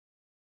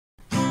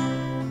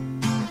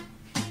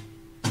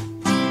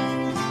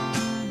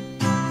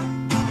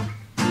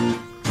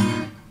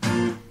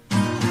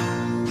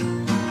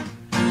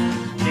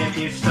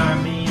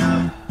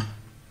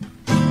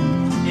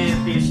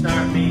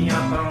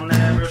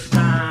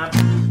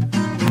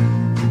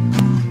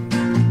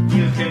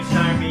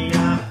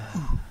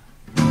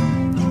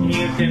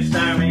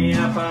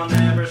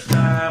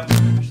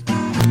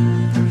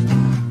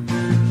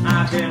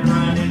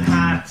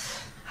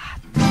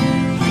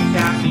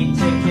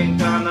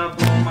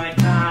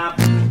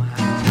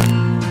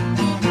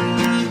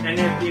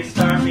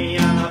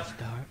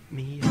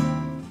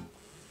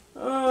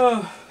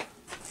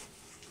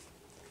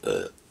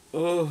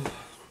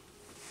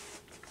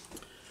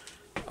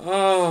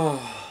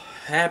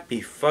Happy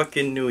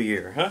fucking New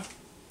Year, huh?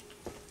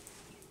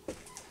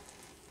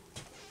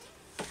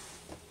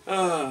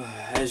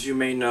 As you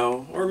may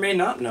know, or may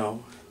not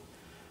know,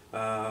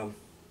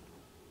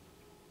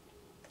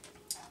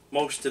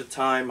 most of the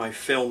time I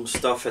film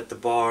stuff at the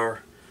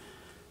bar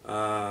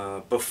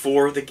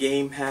before the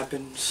game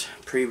happens,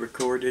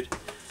 pre-recorded.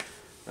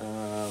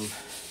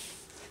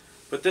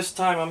 But this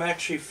time I'm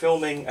actually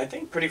filming,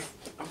 I'm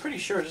pretty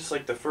sure this is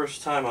like the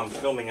first time I'm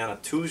filming on a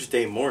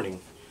Tuesday morning,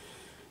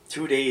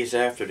 2 days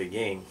after the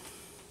game.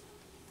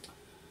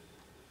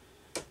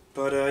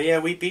 But yeah,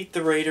 we beat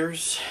the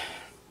Raiders.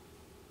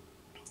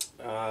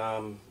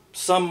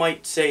 Some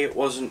might say it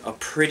wasn't a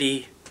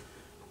pretty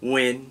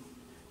win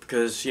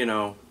because, you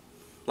know,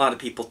 a lot of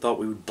people thought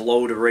we would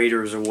blow the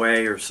Raiders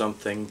away or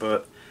something,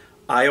 but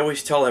I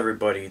always tell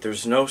everybody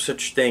there's no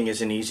such thing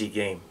as an easy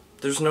game.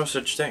 There's no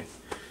such thing,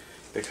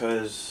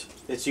 because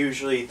it's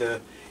usually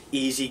the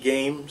easy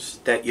games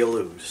that you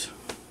lose.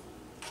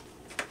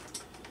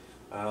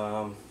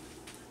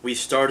 We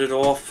started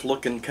off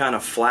looking kind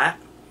of flat.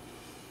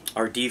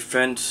 Our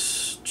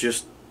defense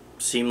just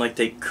seemed like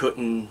they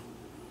couldn't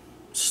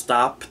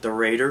stop the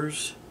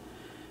Raiders.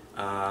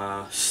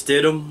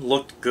 Stidham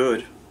looked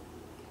good.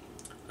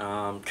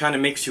 Kind of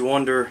makes you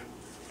wonder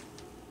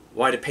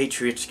why the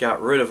Patriots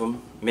got rid of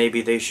him.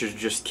 Maybe they should have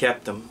just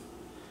kept him,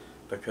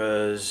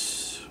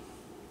 because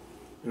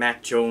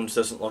Mac Jones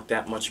doesn't look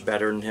that much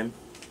better than him.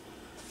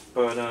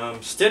 But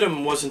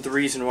Stidham wasn't the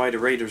reason why the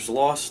Raiders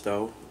lost,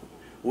 though.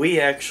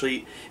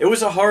 It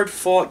was a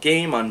hard-fought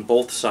game on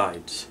both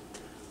sides.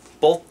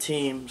 Both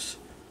teams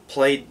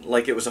played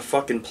like it was a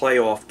fucking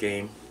playoff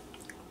game.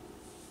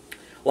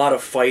 A lot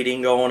of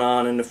fighting going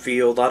on in the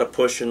field, a lot of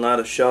pushing, a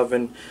lot of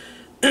shoving.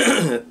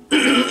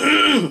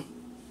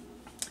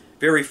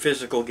 Very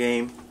physical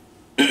game.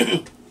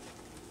 And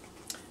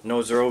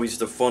those are always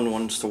the fun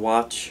ones to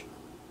watch.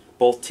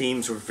 Both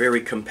teams were very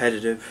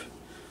competitive.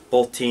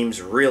 Both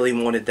teams really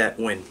wanted that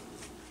win.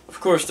 Of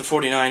course, the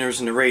 49ers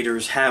and the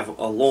Raiders have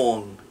a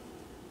long,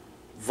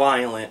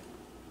 violent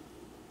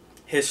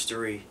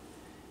history,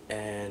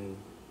 and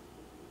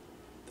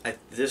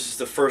this is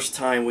the first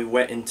time we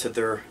went into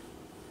their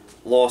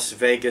Las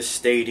Vegas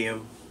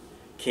stadium.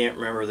 Can't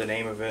remember the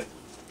name of it.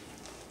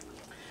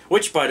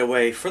 Which, by the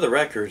way, for the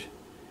record,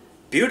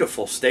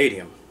 beautiful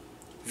stadium.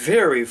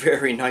 Very,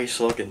 very nice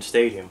looking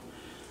stadium.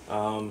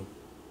 I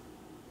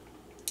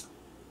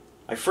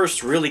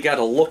first really got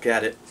a look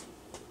at it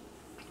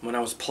when I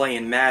was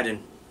playing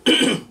Madden.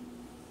 And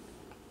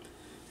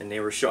they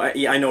were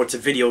showing, I know it's a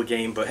video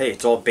game, but hey,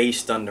 it's all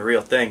based on the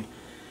real thing.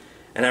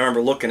 And I remember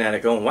looking at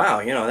it going, wow,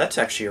 you know, that's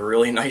actually a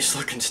really nice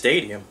looking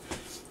stadium.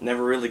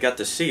 Never really got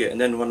to see it.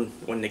 And then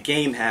when the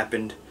game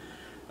happened,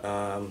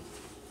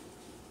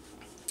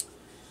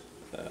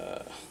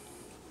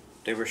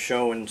 they were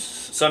showing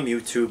some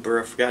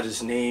YouTuber, I forgot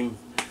his name,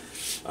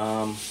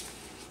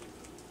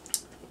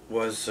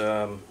 was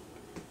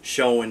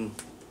showing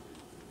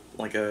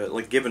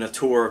like giving a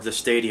tour of the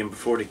stadium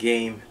before the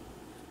game.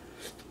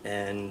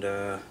 And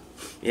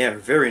yeah,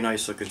 very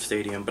nice looking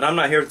stadium. But I'm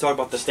not here to talk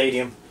about the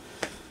stadium.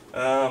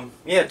 Yeah,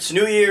 it's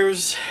New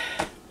Year's,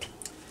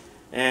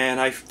 and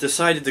I've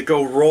decided to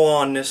go raw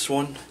on this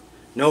one.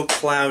 No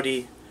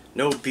Cloudy,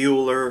 no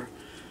Bueller,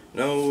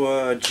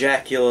 no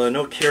Jacula,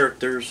 no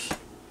characters.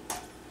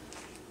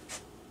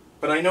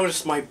 But I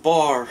noticed my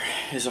bar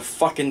is a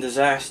fucking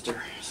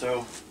disaster,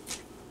 so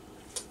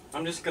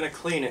I'm just gonna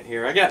clean it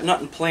here. I got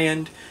nothing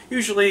planned.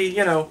 Usually,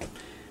 you know,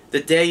 the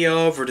day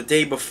of or the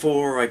day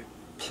before I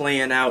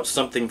plan out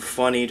something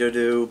funny to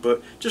do,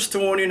 but just to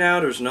warn you now,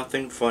 there's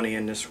nothing funny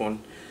in this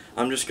one.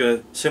 I'm just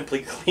gonna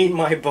simply clean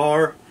my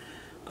bar.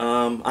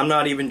 I'm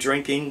not even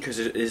drinking because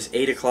it is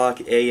 8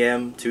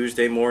 a.m.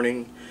 Tuesday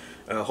morning.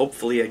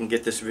 Hopefully I can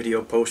get this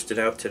video posted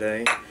out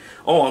today.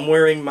 Oh, I'm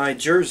wearing my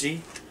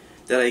jersey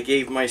that I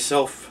gave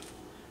myself.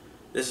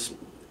 This is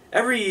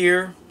every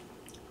year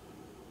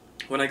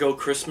when I go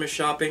Christmas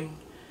shopping.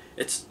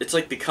 It's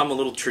like become a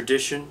little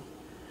tradition.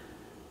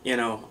 You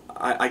know,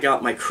 I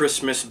got my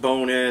Christmas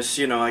bonus.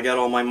 You know, I got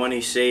all my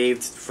money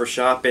saved for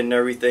shopping and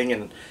everything,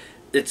 and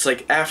it's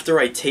like after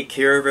I take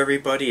care of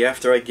everybody,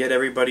 after I get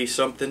everybody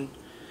something,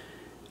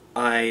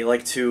 I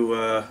like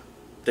to,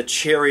 the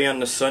cherry on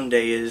the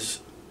sundae is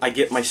I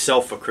get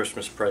myself a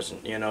Christmas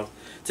present, you know.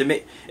 To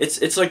me,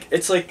 it's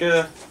like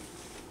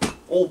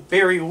old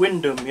Barry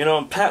Windham, you know,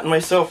 I'm patting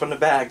myself on the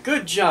back.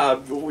 Good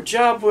job,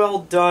 job well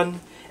done,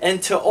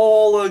 and to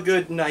all a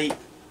good night.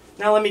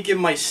 Now let me give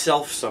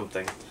myself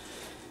something.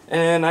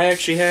 And I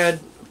actually had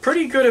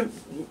a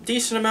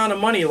decent amount of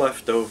money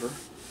left over.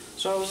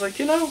 So I was like,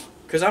 you know,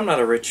 because I'm not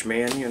a rich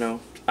man, you know.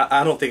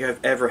 I don't think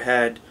I've ever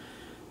had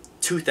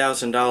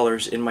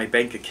 $2,000 in my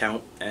bank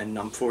account, and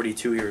I'm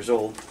 42 years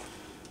old.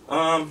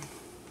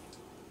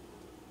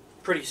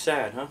 Pretty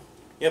sad, huh?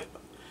 Yep.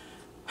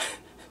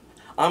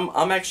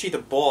 I'm actually the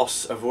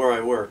boss of where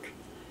I work,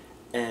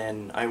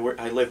 and I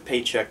live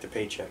paycheck to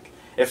paycheck.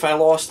 If I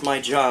lost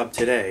my job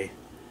today,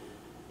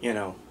 you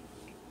know,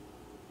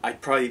 I'd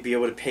probably be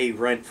able to pay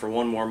rent for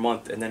one more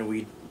month, and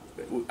then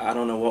I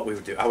don't know what we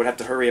would do. I would have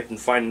to hurry up and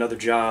find another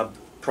job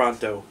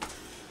pronto.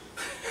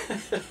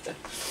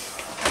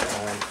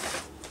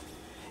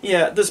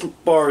 Yeah, this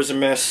bar is a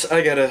mess.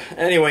 I gotta...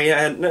 Anyway,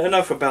 yeah,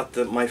 enough about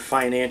my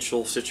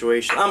financial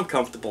situation. I'm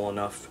comfortable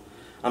enough.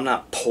 I'm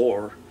not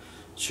poor.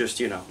 It's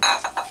just, you know,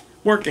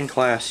 working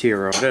class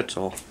hero, that's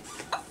all.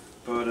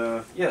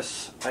 But,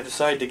 yes, I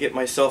decided to get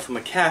myself a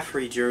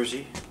McCaffrey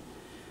jersey.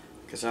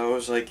 Because I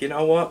was like, you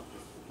know what?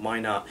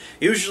 Why not?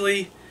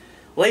 Usually,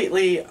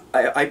 lately,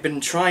 I've been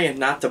trying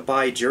not to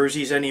buy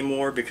jerseys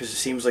anymore because it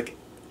seems like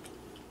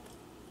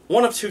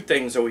one of two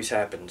things always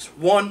happens.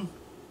 One,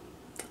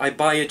 I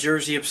buy a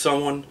jersey of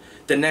someone,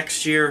 the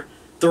next year,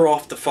 they're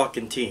off the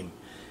fucking team.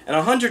 And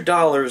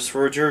 $100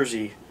 for a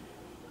jersey,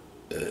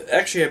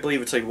 actually I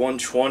believe it's like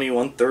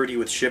 $120, $130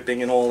 with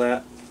shipping and all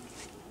that.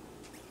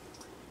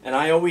 And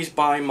I always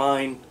buy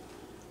mine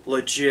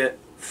legit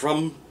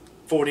from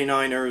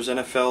 49ers,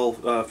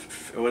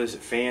 NFL, what is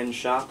it, fan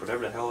shop,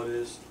 whatever the hell it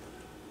is.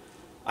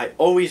 I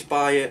always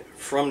buy it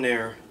from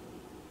there.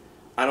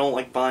 I don't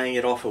like buying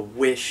it off of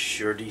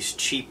Wish or these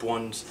cheap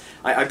ones.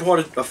 I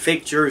bought a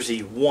fake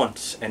jersey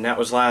once, and that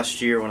was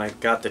last year when I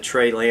got the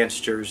Trey Lance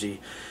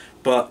jersey.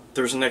 But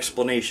there's an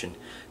explanation.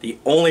 The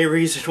only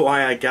reason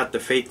why I got the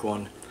fake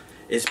one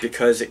is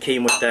because it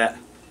came with that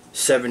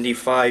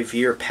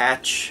 75-year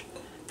patch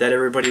that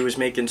everybody was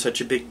making such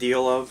a big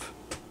deal of.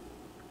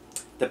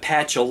 The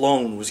patch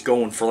alone was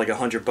going for like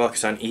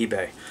 $100 on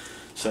eBay.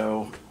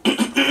 So...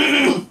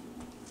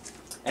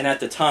 And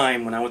at the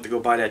time, when I went to go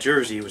buy that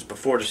jersey, it was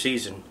before the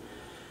season,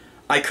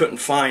 I couldn't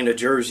find a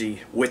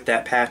jersey with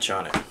that patch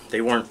on it.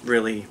 They weren't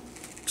really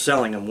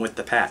selling them with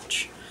the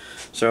patch.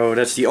 So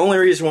that's the only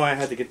reason why I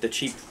had to get the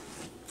cheap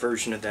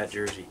version of that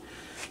jersey.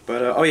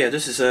 But, oh yeah,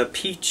 this is a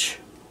peach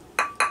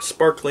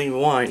sparkling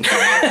wine.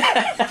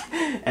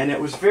 And it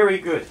was very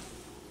good.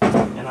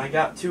 And I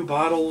got 2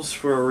 bottles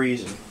for a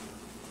reason.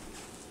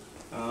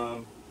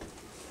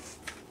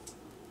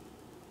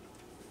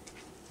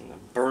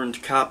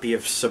 Burned copy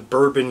of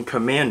Suburban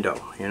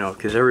Commando, you know,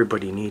 because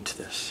everybody needs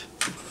this.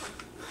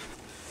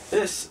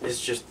 This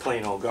is just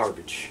plain old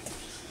garbage.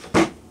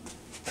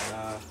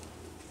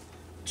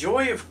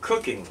 Joy of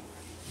Cooking.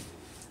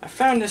 I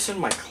found this in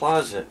my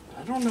closet.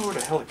 I don't know where the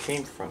hell it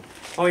came from.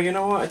 Oh, you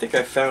know what? I think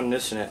I found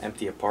this in an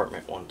empty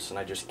apartment once, and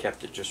I just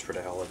kept it just for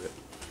the hell of it.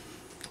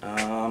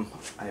 I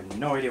have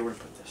no idea where to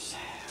put this.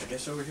 I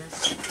guess over here?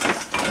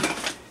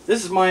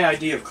 This is my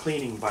idea of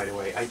cleaning, by the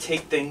way. I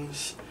take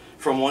things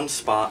from one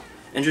spot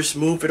and just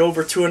move it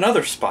over to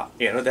another spot.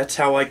 You know, that's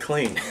how I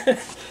clean.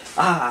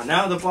 Ah,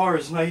 now the bar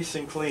is nice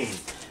and clean.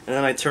 And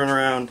then I turn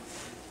around.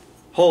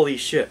 Holy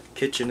shit,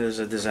 kitchen is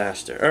a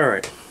disaster.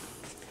 Alright.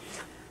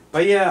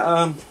 But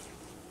yeah,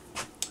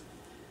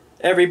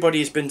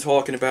 everybody's been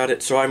talking about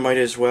it, so I might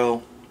as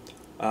well.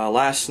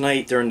 Last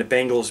night during the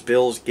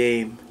Bengals-Bills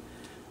game,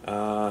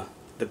 the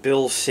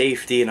Bills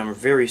safety, and I'm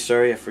very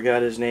sorry, I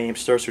forgot his name,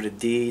 starts with a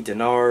D,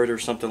 Denard or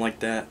something like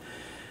that,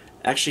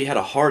 actually had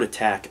a heart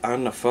attack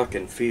on the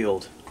fucking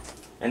field.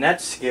 And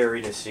that's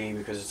scary to see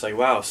because it's like,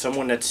 wow,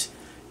 someone that's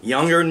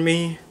younger than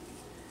me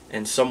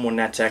and someone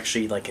that's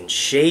actually like in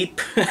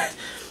shape,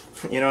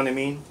 you know what I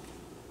mean,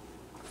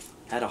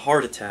 had a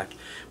heart attack.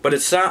 But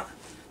it's not,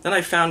 then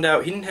I found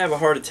out he didn't have a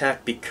heart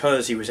attack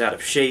because he was out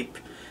of shape.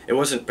 It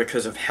wasn't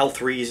because of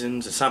health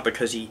reasons. It's not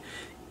because he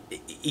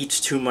eats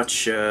too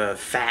much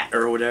fat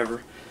or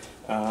whatever.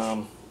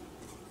 No,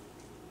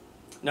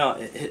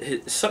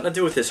 it's something to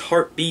do with his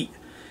heartbeat.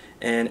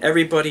 And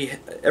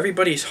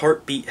everybody's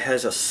heartbeat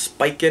has a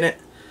spike in it,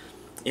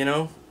 you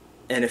know?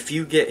 And if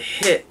you get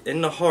hit in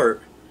the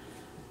heart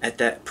at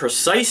that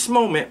precise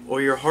moment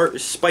where your heart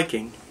is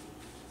spiking,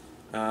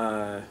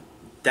 that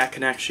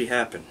can actually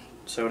happen.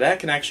 So that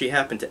can actually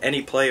happen to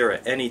any player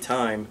at any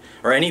time,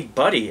 or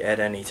anybody at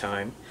any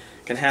time.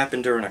 It can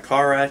happen during a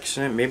car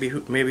accident. Maybe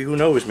who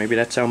knows? Maybe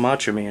that's how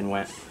Macho Man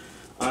went.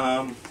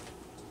 But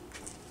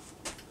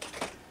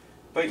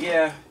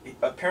yeah,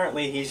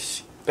 apparently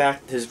he's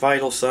back. His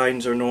vital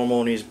signs are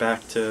normal, and he's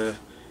back to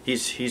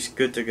he's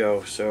good to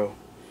go. So,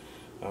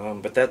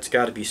 but that's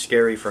got to be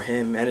scary for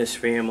him and his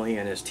family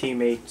and his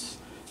teammates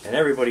and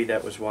everybody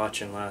that was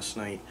watching last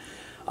night.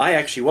 I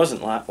actually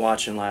wasn't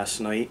watching last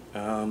night.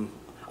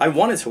 I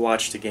wanted to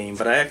watch the game,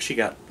 but I actually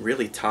got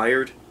really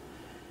tired,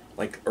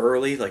 like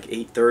early, like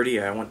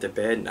 8:30. I went to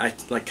bed, and I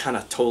like kind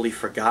of totally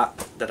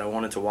forgot that I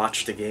wanted to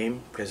watch the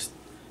game because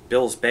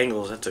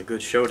Bills-Bengals, that's a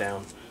good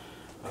showdown.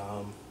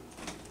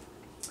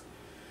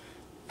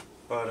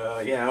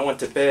 But yeah, I went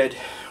to bed,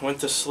 went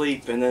to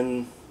sleep, and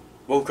then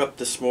woke up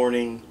this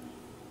morning.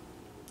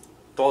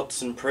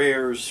 Thoughts and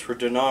prayers for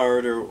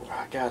Denard, or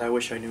oh God, I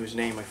wish I knew his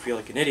name. I feel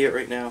like an idiot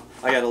right now.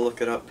 I gotta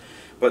look it up.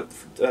 But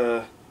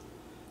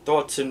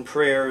thoughts and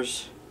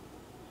prayers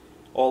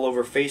all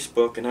over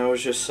Facebook, and I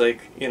was just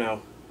like, you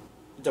know,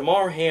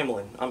 Damar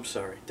Hamlin. I'm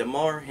sorry,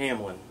 Damar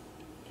Hamlin.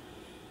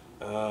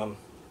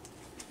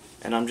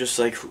 And I'm just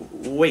like,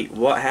 wait,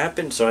 what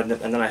happened? So and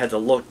then I had to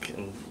look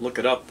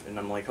it up, and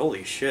I'm like,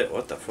 holy shit,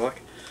 what the fuck?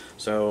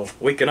 So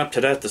waking up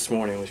to that this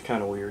morning was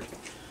kind of weird.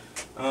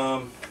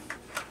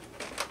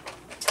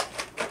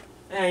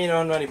 Yeah, you know,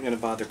 I'm not even gonna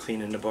bother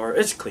cleaning the bar.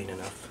 It's clean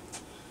enough.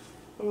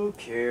 Who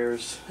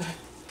cares?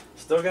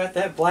 Still got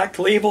that Black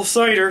Label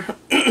cider.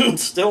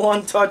 Still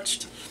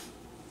untouched.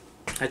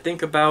 I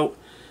think about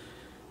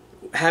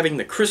having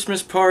the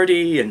Christmas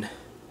party and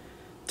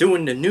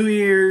doing the New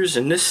Year's,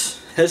 and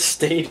this has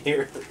stayed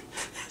here.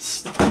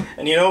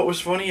 And you know what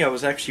was funny? I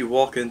was actually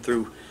walking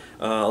through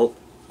a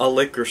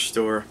liquor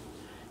store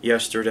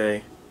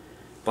yesterday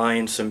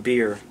buying some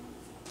beer.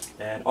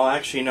 And, oh,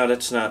 actually, no,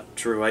 that's not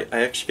true. I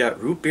actually got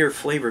root beer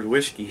flavored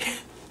whiskey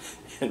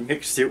and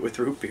mixed it with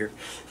root beer.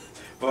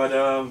 But,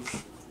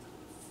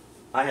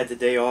 I had the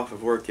day off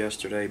of work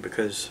yesterday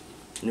because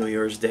New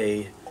Year's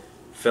Day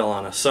fell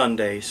on a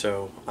Sunday,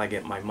 so I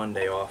get my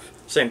Monday off.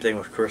 Same thing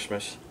with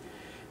Christmas.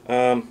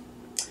 But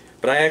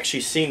I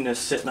actually seen this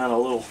sitting on a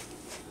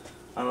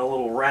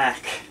little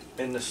rack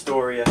in the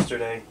store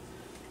yesterday,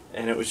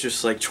 and it was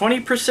just like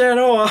 20%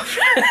 off.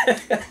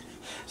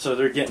 So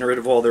they're getting rid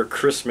of all their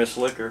Christmas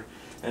liquor,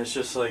 and it's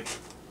just like,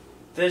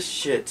 this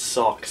shit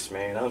sucks,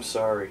 man. I'm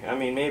sorry. I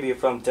mean, maybe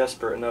if I'm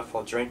desperate enough,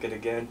 I'll drink it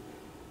again.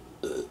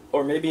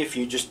 Or maybe if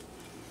you just,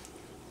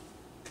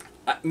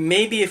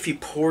 maybe if you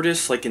pour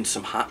this like in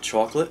some hot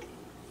chocolate,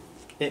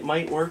 it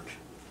might work.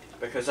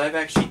 Because I've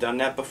actually done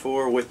that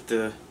before with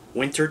the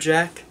Winter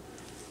Jack.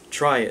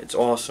 Try it, it's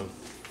awesome.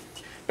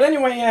 But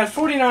anyway, yeah,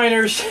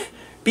 49ers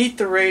beat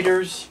the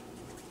Raiders.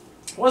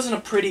 Wasn't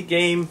a pretty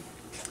game,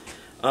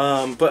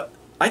 but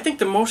I think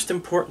the most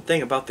important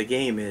thing about the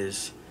game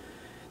is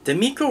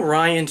DeMeco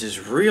Ryans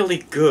is really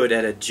good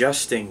at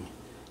adjusting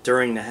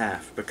during the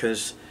half,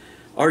 because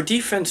our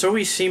defense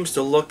always seems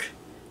to look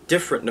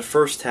different in the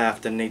first half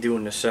than they do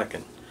in the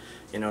second.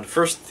 You know, the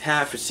first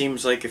half, it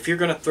seems like if you're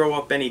going to throw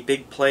up any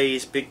big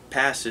plays, big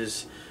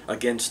passes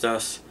against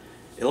us,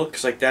 it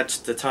looks like that's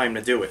the time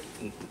to do it.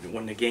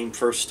 When the game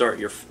first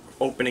starts, your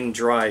opening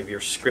drive,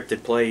 your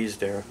scripted plays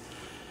there,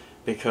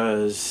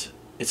 because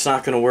it's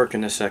not going to work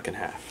in the second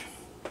half.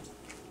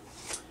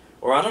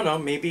 Or I don't know,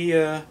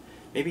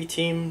 maybe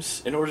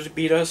teams, in order to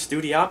beat us,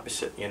 do the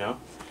opposite, you know?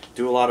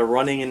 Do a lot of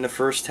running in the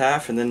first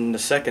half, and then in the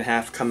second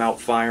half come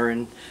out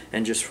firing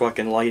and just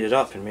fucking light it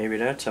up, and maybe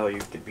that's how you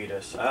could beat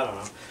us. I don't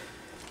know.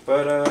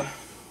 But,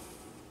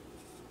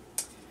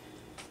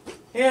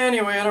 yeah,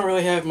 anyway, I don't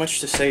really have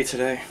much to say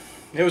today.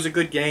 It was a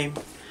good game.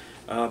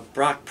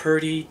 Brock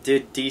Purdy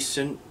did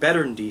decent,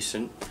 better than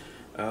decent.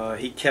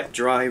 He kept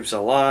drives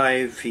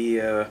alive. He,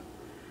 you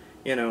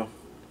know,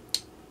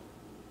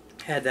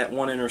 had that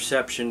one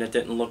interception that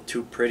didn't look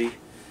too pretty.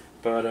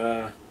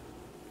 But,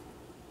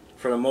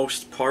 for the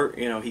most part,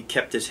 you know, he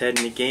kept his head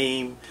in the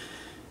game.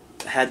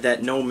 Had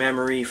that no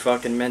memory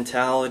fucking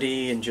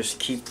mentality and just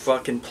keep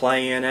fucking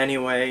playing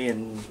anyway,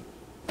 and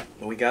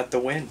we got the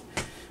win.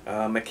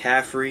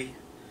 McCaffrey,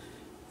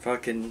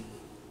 fucking,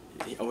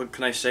 what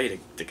can I say?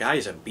 The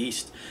guy's a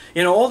beast.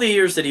 You know, all the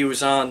years that he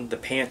was on the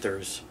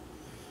Panthers,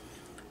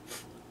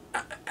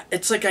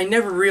 it's like I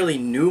never really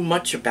knew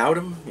much about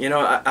him. You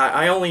know,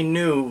 I only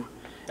knew,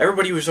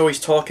 everybody was always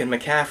talking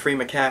McCaffrey,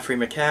 McCaffrey,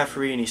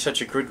 McCaffrey, and he's such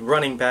a good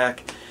running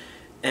back.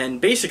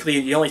 And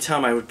basically, the only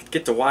time I would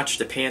get to watch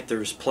the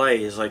Panthers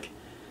play is like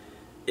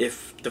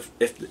if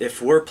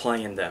we're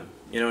playing them.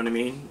 You know what I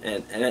mean?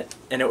 And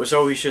it was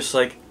always just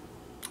like,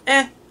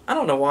 I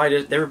don't know why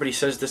everybody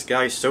says this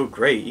guy's so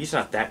great. He's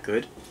not that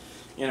good.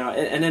 You know,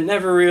 and it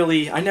never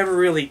really, I never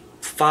really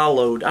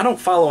followed. I don't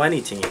follow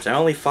any teams. I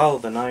only follow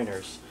the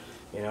Niners.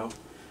 You know,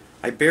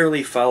 I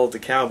barely followed the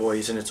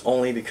Cowboys, and it's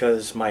only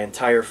because my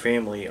entire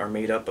family are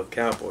made up of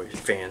Cowboys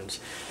fans.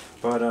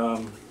 But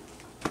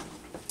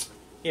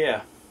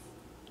yeah.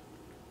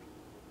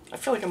 I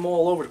feel like I'm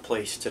all over the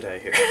place today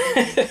here.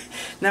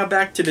 Now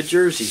back to the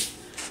jersey.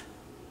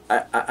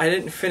 I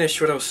didn't finish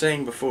what I was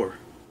saying before.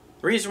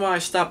 The reason why I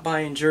stopped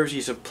buying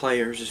jerseys of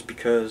players is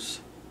because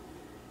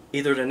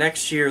either the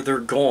next year they're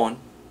gone,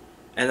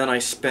 and then I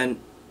spent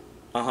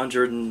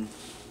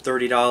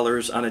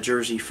 $130 on a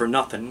jersey for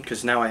nothing,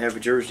 because now I have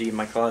a jersey in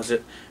my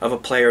closet of a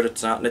player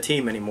that's not in the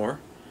team anymore.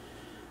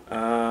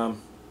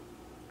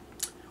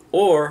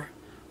 Or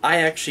I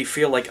actually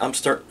feel like I'm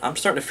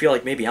starting to feel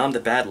like maybe I'm the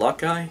bad luck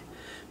guy.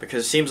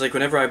 Because it seems like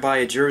whenever I buy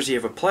a jersey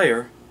of a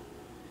player,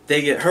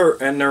 they get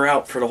hurt and they're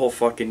out for the whole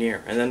fucking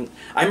year. And then,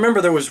 I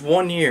remember there was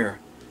one year,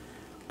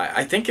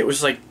 I think it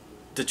was like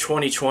the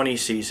 2020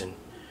 season,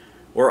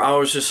 where I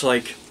was just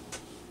like,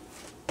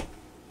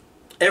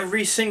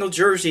 every single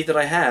jersey that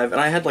I have, and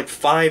I had like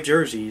 5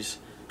 jerseys,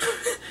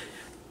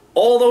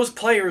 all those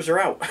players are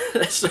out.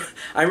 So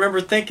I remember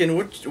thinking,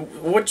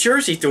 what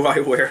jersey do I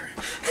wear?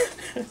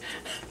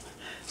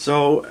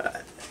 So,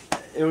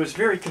 it was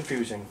very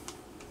confusing.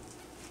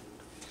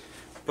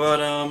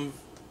 But,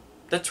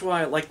 that's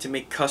why I like to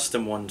make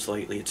custom ones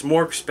lately. It's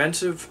more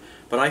expensive,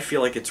 but I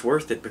feel like it's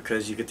worth it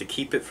because you get to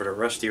keep it for the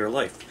rest of your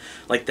life.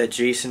 Like that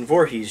Jason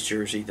Voorhees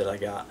jersey that I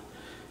got.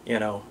 You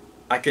know,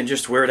 I can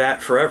just wear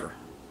that forever.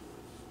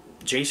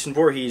 Jason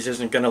Voorhees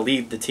isn't going to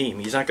leave the team.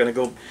 He's not going to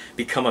go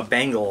become a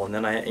Bengal and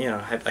then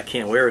I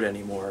can't wear it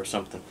anymore or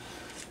something.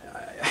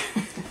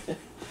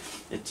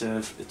 It's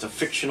a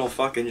fictional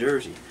fucking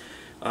jersey.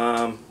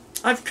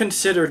 I've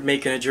considered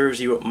making a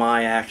jersey with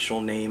my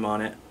actual name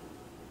on it.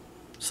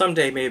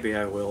 Someday maybe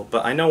I will,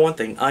 but I know one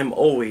thing, I'm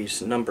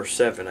always number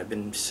 7. I've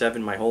been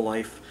 7 my whole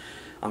life.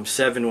 I'm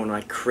 7 when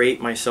I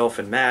create myself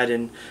in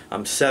Madden.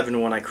 I'm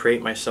 7 when I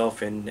create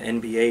myself in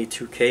NBA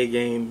 2K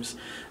games.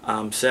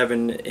 I'm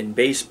 7 in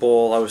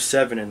baseball. I was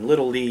 7 in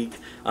Little League.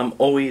 I'm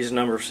always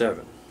number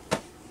 7.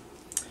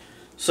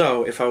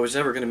 So, if I was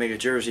ever going to make a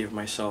jersey of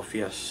myself,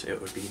 yes,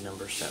 it would be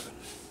number 7.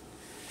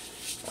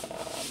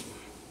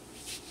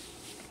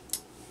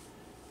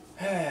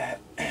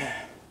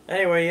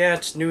 Anyway, yeah,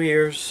 it's New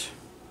Year's.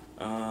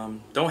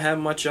 Don't have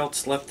much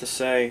else left to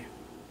say.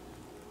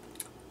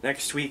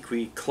 Next week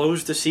we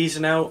close the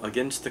season out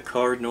against the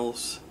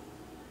Cardinals.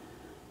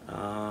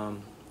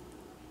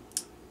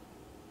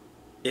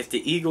 If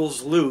the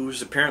Eagles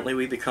lose, apparently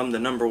we become the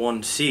number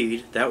 1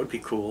 seed. That would be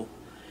cool.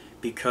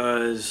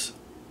 Because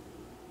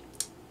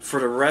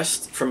for the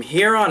rest, from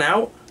here on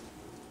out,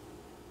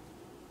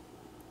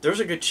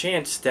 there's a good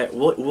chance that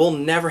we'll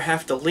never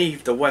have to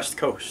leave the West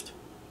Coast.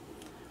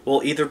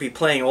 We'll either be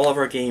playing all of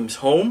our games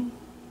home,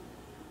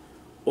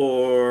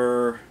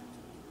 or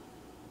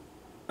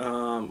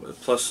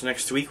plus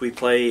next week we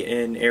play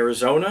in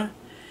Arizona,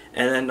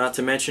 and then not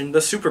to mention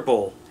the Super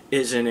Bowl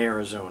is in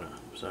Arizona.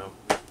 So,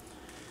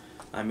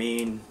 I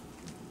mean,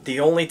 the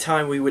only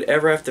time we would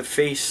ever have to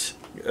face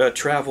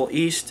travel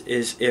east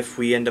is if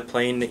we end up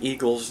playing the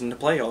Eagles in the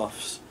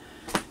playoffs.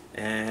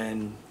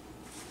 And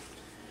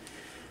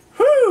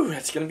whew,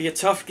 that's going to be a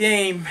tough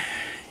game.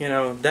 You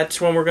know,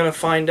 that's when we're going to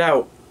find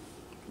out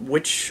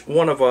which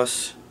one of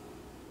us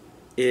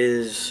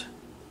is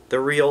the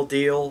real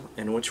deal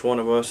and which one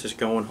of us is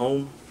going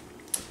home.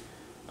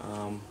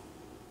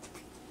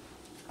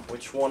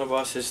 Which one of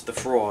us is the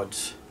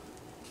frauds.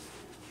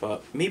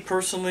 But me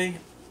personally,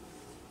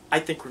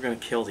 I think we're going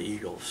to kill the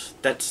Eagles.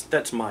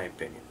 That's my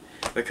opinion.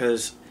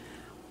 Because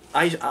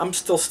I'm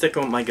still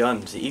sticking with my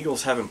guns. The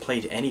Eagles haven't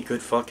played any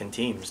good fucking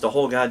teams the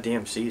whole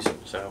goddamn season.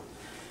 So,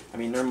 I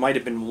mean, there might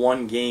have been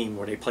one game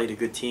where they played a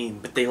good team,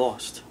 but they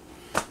lost.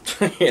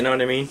 You know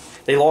what I mean?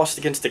 They lost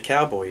against the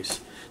Cowboys.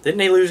 Didn't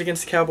they lose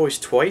against the Cowboys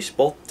twice,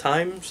 both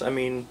times? I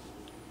mean,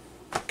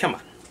 come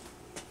on.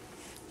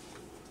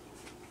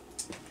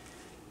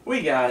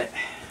 We got it.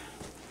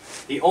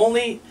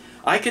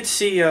 I could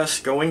see us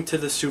going to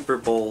the Super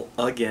Bowl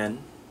again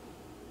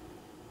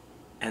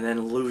and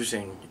then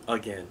losing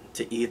again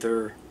to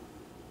either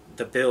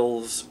the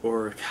Bills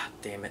or, god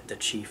damn it, the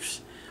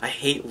Chiefs. I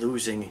hate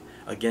losing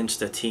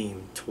against a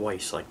team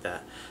twice like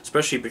that,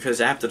 especially because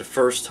after the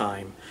first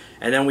time,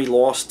 and then we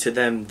lost to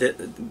them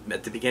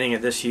at the beginning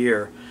of this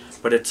year,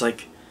 but it's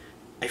like,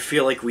 I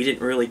feel like we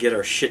didn't really get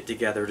our shit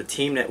together. The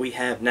team that we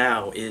have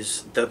now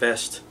is the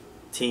best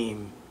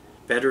team,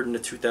 better than the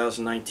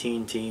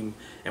 2019 team,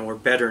 and we're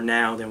better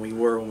now than we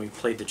were when we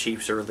played the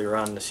Chiefs earlier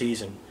on in the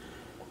season.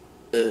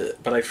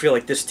 But I feel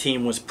like this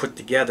team was put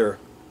together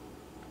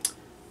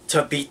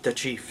to beat the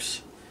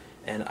Chiefs.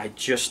 And I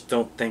just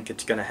don't think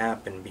it's going to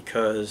happen,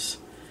 because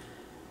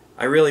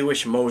I really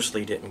wish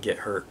Mosley didn't get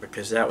hurt,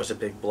 because that was a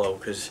big blow.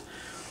 Because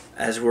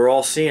as we're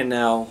all seeing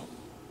now,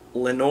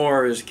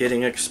 Lenore is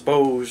getting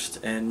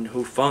exposed, and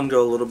Hufanga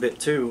a little bit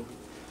too.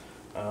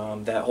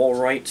 That whole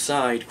right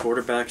side,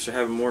 quarterbacks are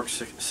having more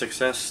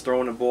success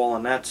throwing the ball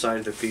on that side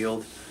of the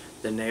field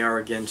than they are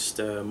against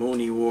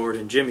Mooney Ward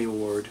and Jimmy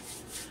Ward.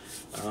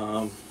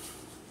 The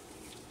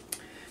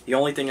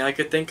only thing I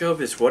could think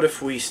of is what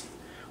if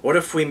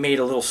we made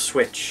a little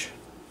switch?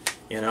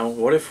 You know,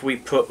 what if we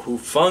put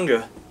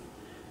Hufanga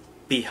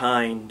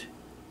behind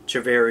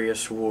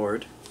Javarius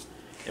Ward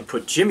and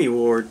put Jimmy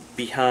Ward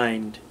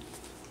behind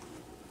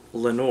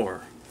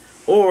Lenore?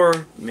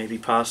 Or, maybe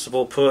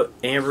possible, put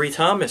Ambry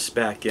Thomas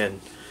back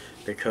in.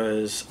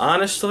 Because,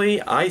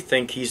 honestly, I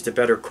think he's the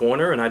better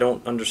corner, and I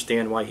don't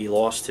understand why he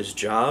lost his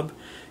job.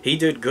 He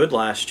did good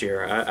last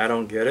year. I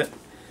don't get it.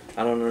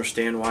 I don't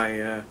understand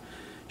why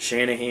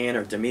Shanahan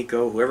or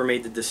D'Amico, whoever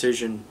made the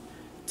decision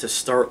to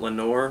start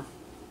Lenore,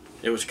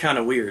 it was kind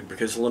of weird,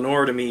 because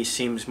Lenore to me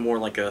seems more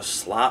like a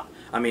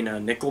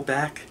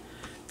nickelback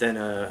than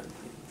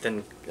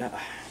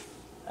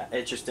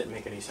it just didn't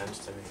make any sense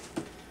to me.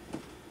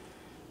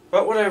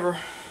 But whatever,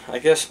 I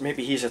guess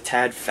maybe he's a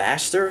tad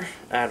faster,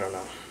 I don't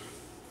know.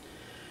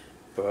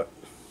 But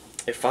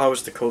if I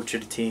was the coach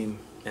of the team,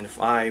 and if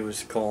I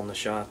was calling the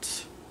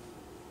shots,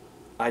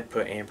 I'd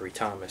put Ambry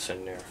Thomas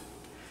in there.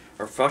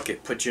 Or fuck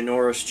it, put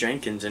Janoris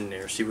Jenkins in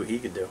there, see what he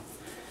could do.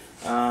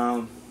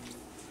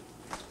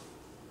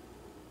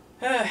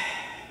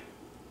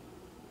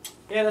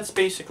 Yeah, that's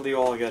basically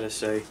all I gotta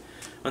say.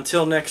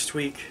 Until next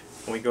week,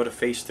 when we go to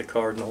face the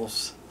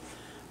Cardinals.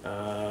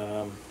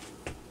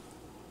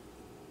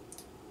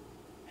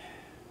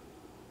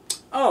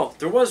 Oh,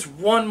 there was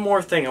one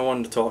more thing I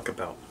wanted to talk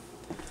about.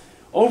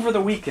 Over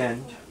the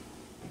weekend,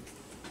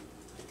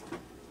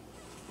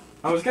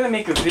 I was gonna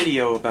make a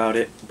video about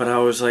it, but I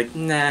was like,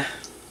 nah,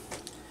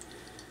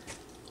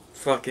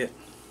 fuck it.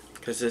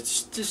 Because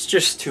it's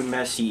just too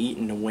messy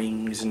eating the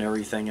wings and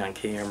everything on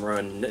camera,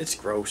 and it's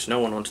gross. No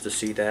one wants to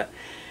see that.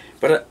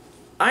 But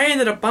I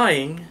ended up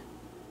buying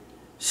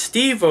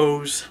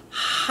Steve-O's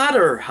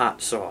hotter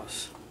hot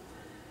sauce.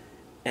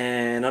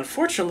 And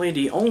unfortunately,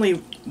 the only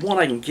one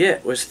I can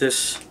get was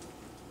this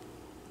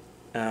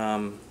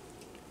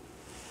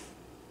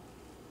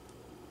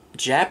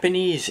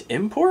Japanese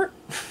import,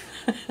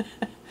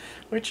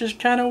 which is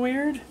kind of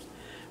weird.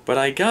 But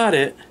I got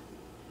it,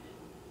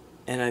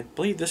 and I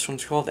believe this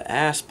one's called the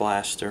Ass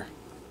Blaster.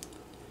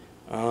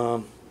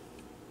 And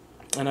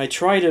I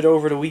tried it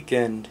over the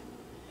weekend,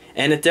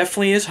 and it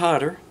definitely is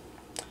hotter.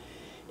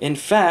 In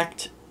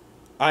fact,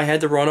 I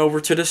had to run over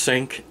to the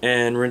sink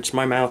and rinse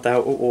my mouth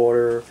out with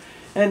water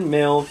and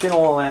milk and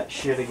all that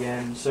shit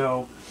again.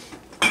 So,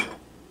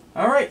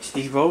 alright,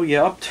 Steve-O, you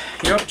upped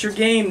your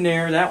game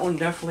there. That one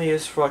definitely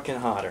is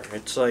fucking hotter.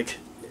 It's like,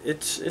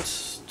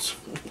 it's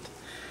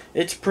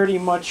pretty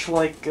much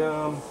like,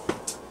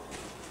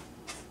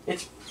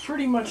 it's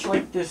pretty much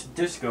like this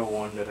disco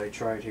one that I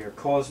tried here,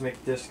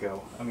 Cosmic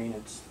Disco. I mean,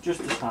 it's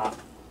just as hot.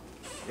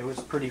 It was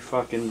pretty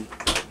fucking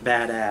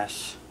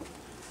badass.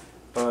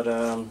 But,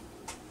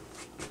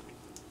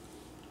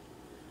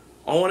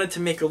 I wanted to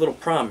make a little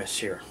promise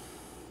here.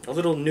 A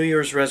little New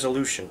Year's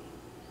resolution.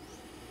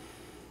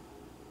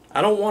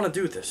 I don't want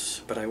to do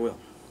this, but I will.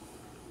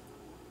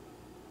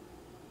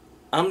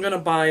 I'm gonna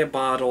buy a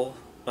bottle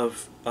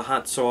of a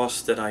hot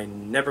sauce that I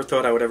never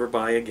thought I would ever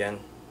buy again.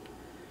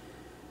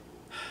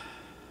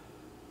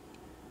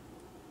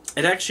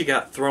 It actually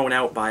got thrown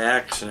out by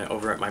accident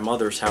over at my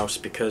mother's house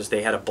because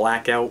they had a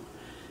blackout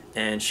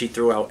and she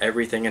threw out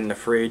everything in the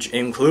fridge,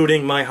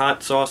 including my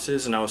hot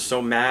sauces, and I was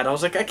so mad. I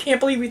was like, I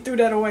can't believe you threw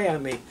that away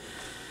on me.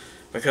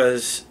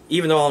 Because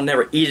even though I'll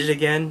never eat it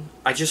again,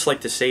 I just like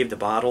to save the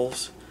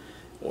bottles.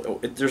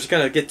 There's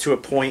going to get to a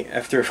point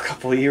after a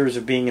couple of years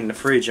of being in the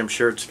fridge, I'm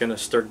sure it's going to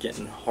start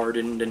getting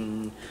hardened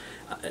and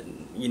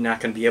you're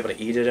not going to be able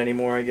to eat it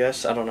anymore, I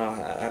guess. I don't know.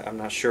 I'm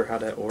not sure how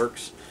that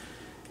works.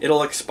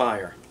 It'll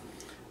expire.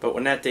 But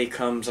when that day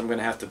comes, I'm going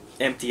to have to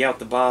empty out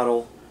the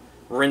bottle,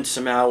 rinse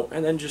them out,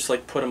 and then just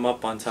like put them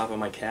up on top of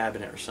my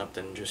cabinet or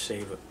something and just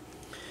save it.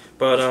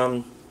 But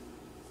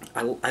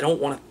I don't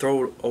want to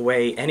throw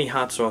away any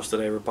hot sauce that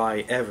I ever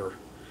buy ever,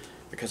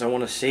 because I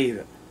want to save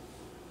it.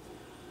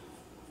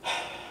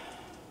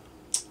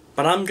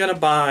 But I'm gonna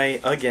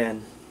buy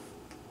again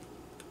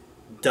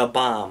the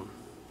bomb,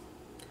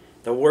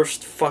 the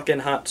worst fucking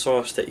hot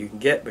sauce that you can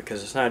get,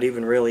 because it's not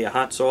even really a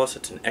hot sauce,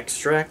 it's an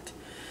extract.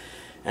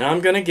 And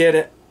I'm gonna get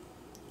it.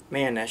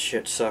 Man, that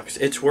shit sucks.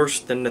 It's worse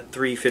than the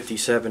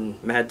 357,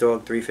 Mad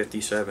Dog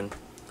 357.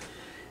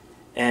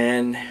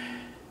 And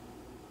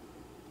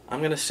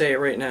I'm gonna say it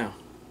right now.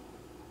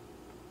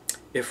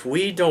 If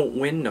we don't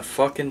win the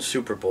fucking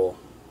Super Bowl,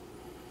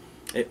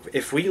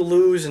 if we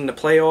lose in the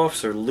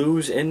playoffs or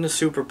lose in the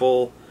Super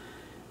Bowl,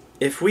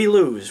 if we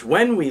lose,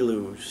 when we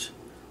lose,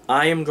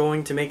 I am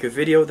going to make a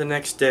video the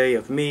next day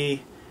of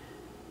me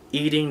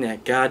eating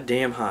that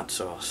goddamn hot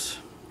sauce,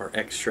 or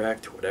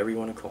extract, whatever you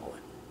want to call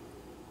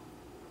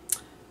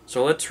it.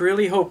 So let's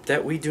really hope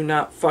that we do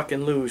not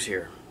fucking lose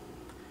here.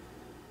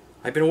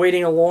 I've been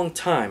waiting a long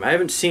time. I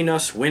haven't seen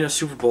us win a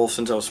Super Bowl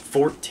since I was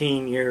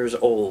 14 years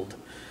old.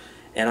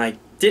 And I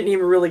didn't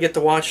even really get to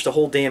watch the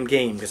whole damn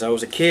game because I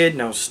was a kid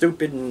and I was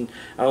stupid, and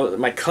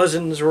my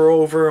cousins were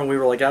over and we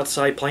were like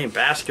outside playing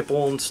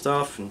basketball and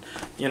stuff, and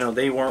you know,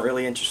 they weren't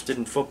really interested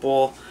in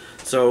football.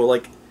 So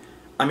like,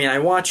 I mean, I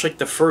watched like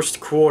the first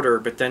quarter,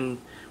 but then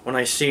when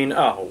I seen,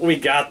 oh, we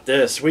got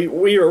this,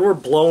 we're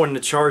blowing the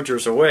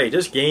Chargers away,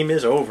 this game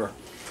is over,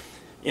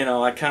 you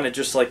know, I kind of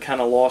just like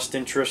lost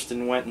interest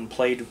and went and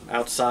played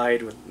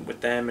outside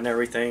with them and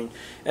everything.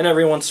 And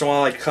every once in a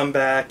while I'd come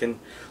back and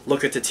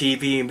look at the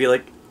TV and be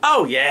like,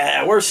 oh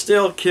yeah, we're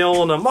still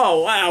killing them,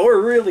 oh wow,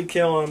 we're really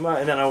killing them,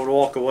 and then I would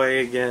walk away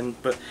again.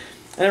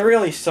 And it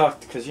really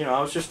sucked because, you know,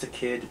 I was just a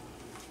kid.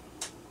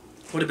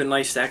 It would have been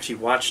nice to actually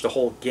watch the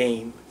whole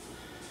game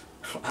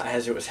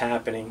as it was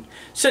happening.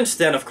 Since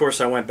then, of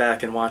course, I went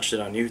back and watched it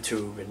on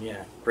YouTube, and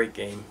yeah, great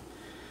game.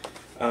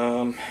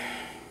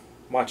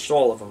 Watched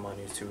all of them on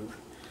YouTube.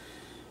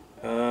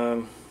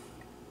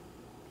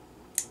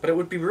 But it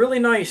would be really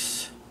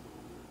nice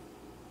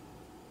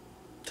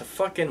to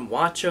fucking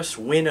watch us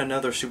win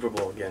another Super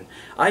Bowl again.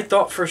 I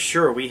thought for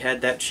sure we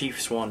had that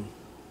Chiefs one,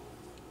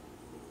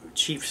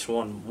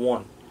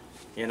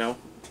 you know,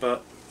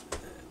 but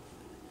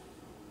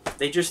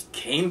they just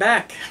came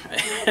back.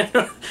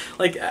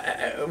 Like,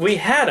 we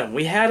had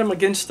them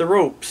against the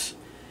ropes,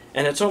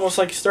 and it's almost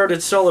like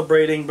started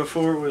celebrating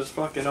before it was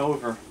fucking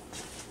over,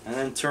 and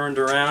then turned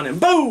around and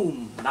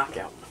boom,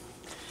 knockout.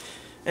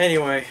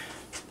 Anyway,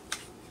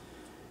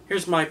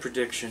 here's my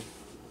prediction.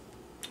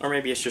 Or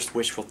maybe it's just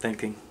wishful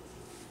thinking.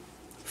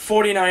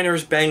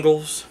 49ers,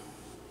 Bengals,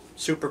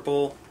 Super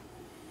Bowl.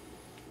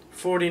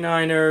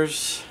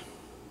 49ers,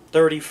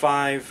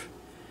 35.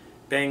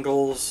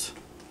 Bengals,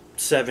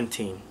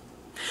 17.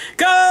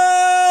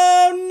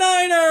 Go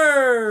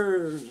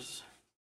Niners!